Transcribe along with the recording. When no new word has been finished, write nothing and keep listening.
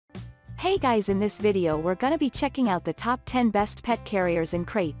Hey guys, in this video we're gonna be checking out the top 10 best pet carriers and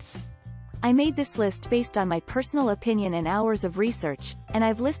crates. I made this list based on my personal opinion and hours of research, and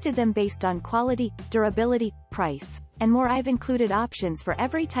I've listed them based on quality, durability, price, and more. I've included options for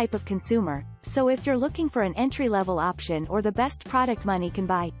every type of consumer, so if you're looking for an entry-level option or the best product money can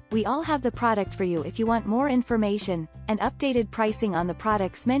buy, we all have the product for you. If you want more information and updated pricing on the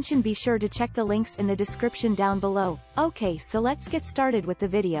products mentioned, be sure to check the links in the description down below. Okay, so let's get started with the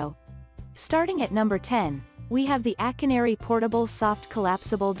video. Starting at number 10, we have the Akinerri Portable Soft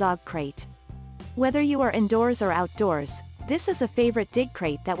Collapsible Dog Crate. Whether you are indoors or outdoors, this is a favorite dig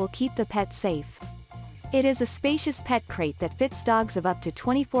crate that will keep the pet safe. It is a spacious pet crate that fits dogs of up to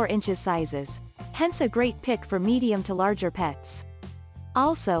 24 inches sizes, hence a great pick for medium to larger pets.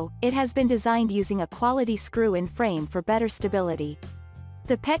 Also, it has been designed using a quality screw-in frame for better stability.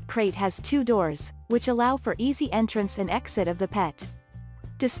 The pet crate has 2 doors, which allow for easy entrance and exit of the pet.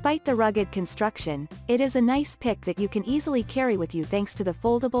 Despite the rugged construction, it is a nice pick that you can easily carry with you thanks to the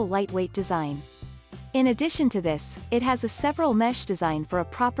foldable lightweight design. In addition to this, it has a several mesh design for a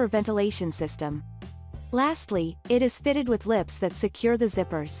proper ventilation system. Lastly, it is fitted with lips that secure the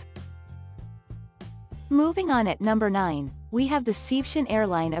zippers. Moving on, at number 9, we have the Siivton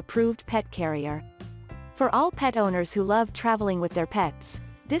Airline approved pet carrier. For all pet owners who love traveling with their pets,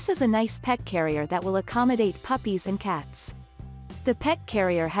 this is a nice pet carrier that will accommodate puppies and cats. The pet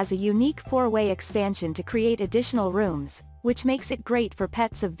carrier has a unique 4-way expansion to create additional rooms, which makes it great for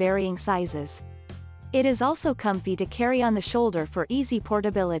pets of varying sizes. It is also comfy to carry on the shoulder for easy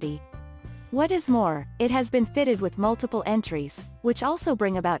portability. What is more, it has been fitted with multiple entries, which also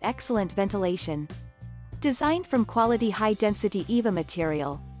bring about excellent ventilation. Designed from quality high-density EVA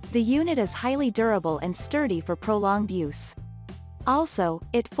material, the unit is highly durable and sturdy for prolonged use. Also,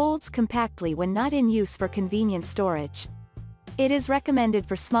 it folds compactly when not in use for convenient storage. It is recommended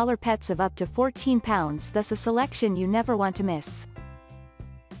for smaller pets of up to 14 pounds, thus a selection you never want to miss.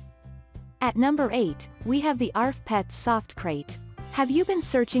 At number 8, we have the ARF Pets Soft-Krater. Have you been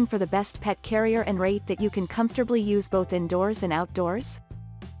searching for the best pet carrier and rate that you can comfortably use both indoors and outdoors?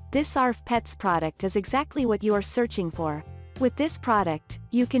 This ARF Pets product is exactly what you are searching for. With this product,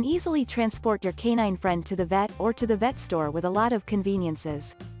 you can easily transport your canine friend to the vet or to the vet store with a lot of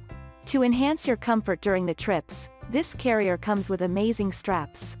conveniences. To enhance your comfort during the trips, this carrier comes with amazing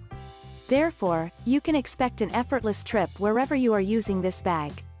straps. Therefore, you can expect an effortless trip wherever you are using this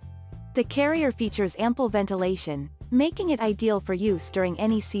bag. The carrier features ample ventilation, making it ideal for use during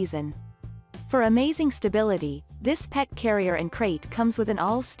any season. For amazing stability, this pet carrier and crate comes with an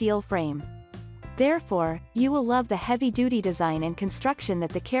all-steel frame. Therefore, you will love the heavy-duty design and construction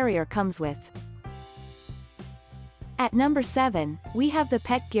that the carrier comes with. At number 7, we have the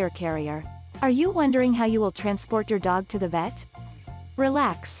Pet Gear Carrier. Are you wondering how you will transport your dog to the vet?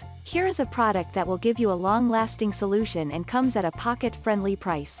 Relax, here is a product that will give you a long-lasting solution and comes at a pocket-friendly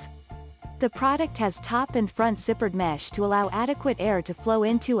price. The product has top and front zippered mesh to allow adequate air to flow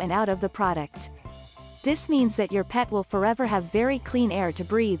into and out of the product. This means that your pet will forever have very clean air to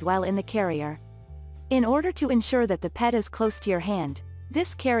breathe while in the carrier. In order to ensure that the pet is close to your hand,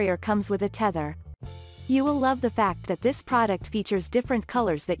 this carrier comes with a tether. You will love the fact that this product features different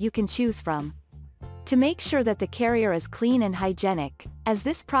colors that you can choose from. To make sure that the carrier is clean and hygienic, as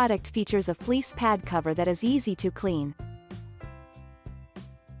this product features a fleece pad cover that is easy to clean.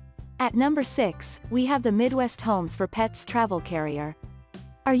 At number 6, we have the Midwest Homes for Pets Travel Carrier.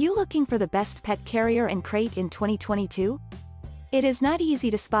 Are you looking for the best pet carrier and crate in 2022? It is not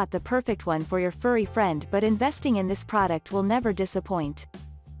easy to spot the perfect one for your furry friend, but investing in this product will never disappoint.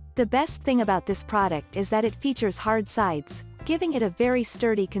 The best thing about this product is that it features hard sides, giving it a very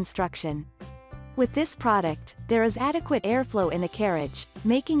sturdy construction. With this product, there is adequate airflow in the carriage,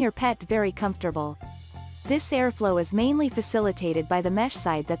 making your pet very comfortable. This airflow is mainly facilitated by the mesh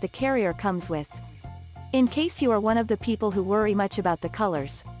side that the carrier comes with. In case you are one of the people who worry much about the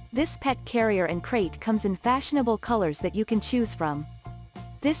colors, this pet carrier and crate comes in fashionable colors that you can choose from.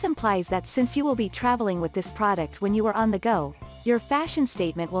 This implies that since you will be traveling with this product when you are on the go, your fashion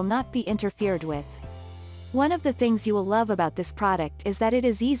statement will not be interfered with. One of the things you will love about this product is that it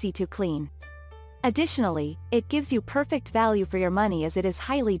is easy to clean. Additionally, it gives you perfect value for your money as it is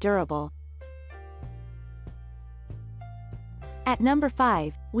highly durable. At number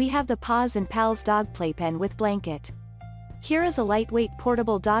 5, we have the Paws and Pals Dog Playpen with Blanket. Here is a lightweight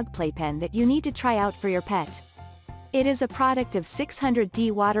portable dog playpen that you need to try out for your pet. It is a product of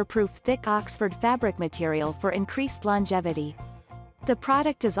 600D waterproof thick Oxford fabric material for increased longevity. The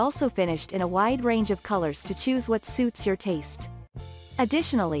product is also finished in a wide range of colors to choose what suits your taste.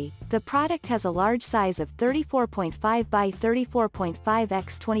 Additionally, The product has a large size of 34.5 by 34.5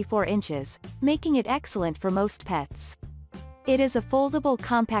 x 24 inches, making it excellent for most pets. It is a foldable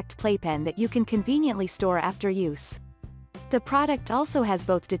compact playpen that you can conveniently store after use. The product also has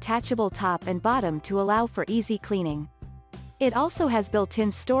both detachable top and bottom to allow for easy cleaning. It also has built-in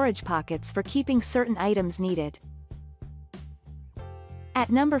storage pockets for keeping certain items needed. At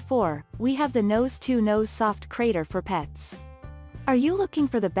number 4, we have the Nose to Nose Soft-Krater for pets. Are you looking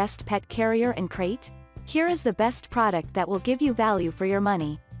for the best pet carrier and crate? Here is the best product that will give you value for your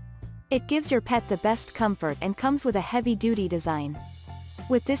money. It gives your pet the best comfort and comes with a heavy-duty design.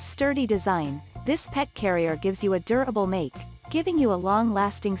 With this sturdy design, this pet carrier gives you a durable make, giving you a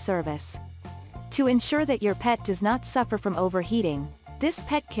long-lasting service. To ensure that your pet does not suffer from overheating, this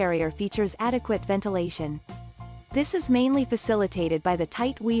pet carrier features adequate ventilation. This is mainly facilitated by the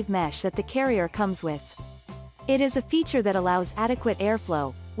tight weave mesh that the carrier comes with. It is a feature that allows adequate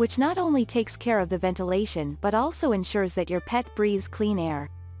airflow, which not only takes care of the ventilation but also ensures that your pet breathes clean air.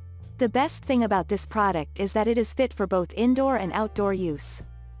 The best thing about this product is that it is fit for both indoor and outdoor use.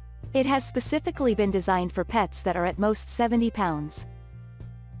 It has specifically been designed for pets that are at most 70 pounds.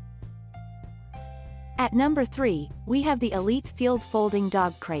 At number 3, we have the EliteField Folding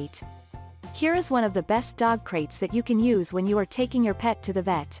Dog Crate. Here is one of the best dog crates that you can use when you are taking your pet to the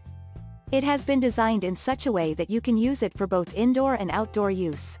vet. It has been designed in such a way that you can use it for both indoor and outdoor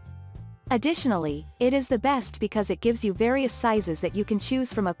use. Additionally, it is the best because it gives you various sizes that you can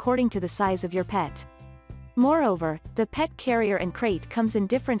choose from according to the size of your pet. Moreover, the pet carrier and crate comes in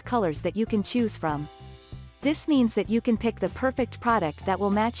different colors that you can choose from. This means that you can pick the perfect product that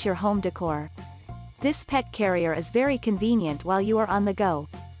will match your home decor. This pet carrier is very convenient while you are on the go.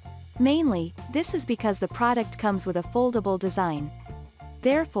 Mainly, this is because the product comes with a foldable design.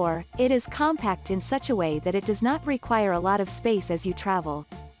 Therefore, it is compact in such a way that it does not require a lot of space as you travel.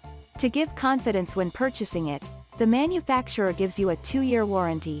 To give confidence when purchasing it, the manufacturer gives you a 2-year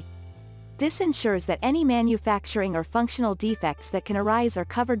warranty. This ensures that any manufacturing or functional defects that can arise are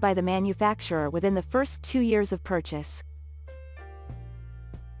covered by the manufacturer within the first 2 years of purchase.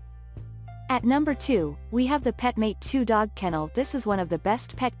 At number 2, we have the Petmate Two Dog Kennel. This is one of the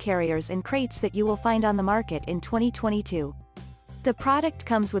best pet carriers and crates that you will find on the market in 2022. The product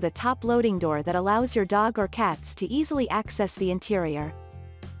comes with a top loading door that allows your dog or cats to easily access the interior.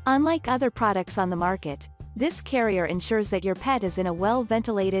 Unlike other products on the market, this carrier ensures that your pet is in a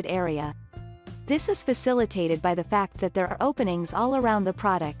well-ventilated area. This is facilitated by the fact that there are openings all around the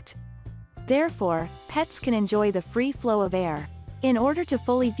product. Therefore, pets can enjoy the free flow of air. In order to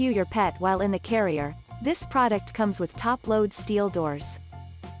fully view your pet while in the carrier, this product comes with top-load steel doors.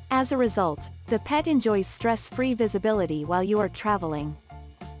 As a result, the pet enjoys stress-free visibility while you are traveling.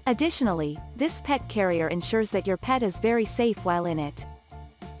 Additionally, this pet carrier ensures that your pet is very safe while in it.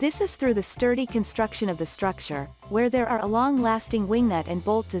 This is through the sturdy construction of the structure, where there are a long-lasting wingnut and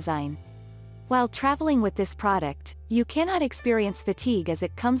bolt design. While traveling with this product, you cannot experience fatigue as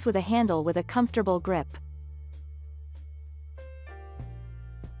it comes with a handle with a comfortable grip.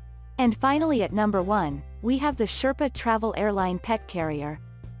 And finally at number 1, we have the Sherpa Travel Airline Pet Carrier.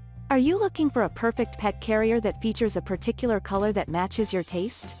 Are you looking for a perfect pet carrier that features a particular color that matches your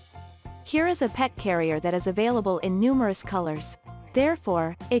taste? Here is a pet carrier that is available in numerous colors.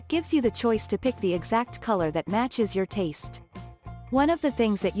 Therefore, it gives you the choice to pick the exact color that matches your taste. One of the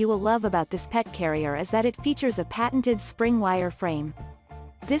things that you will love about this pet carrier is that it features a patented spring wire frame.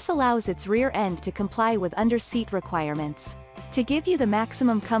 This allows its rear end to comply with under-seat requirements. To give you the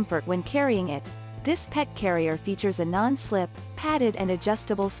maximum comfort when carrying it, this pet carrier features a non-slip, padded and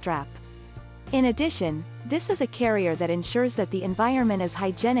adjustable strap. In addition, this is a carrier that ensures that the environment is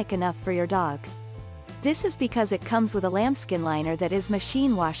hygienic enough for your dog. This is because it comes with a lambskin liner that is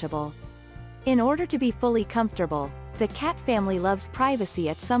machine washable. In order to be fully comfortable, the cat family loves privacy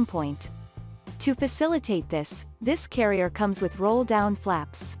at some point. To facilitate this, this carrier comes with roll-down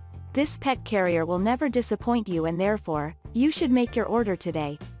flaps. This pet carrier will never disappoint you and therefore, you should make your order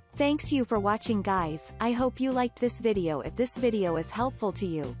today. Thanks you for watching guys, I hope you liked this video. If this video is helpful to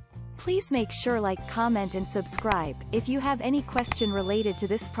you, please make sure like, comment and subscribe. If you have any question related to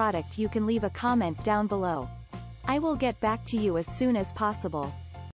this product you can leave a comment down below. I will get back to you as soon as possible.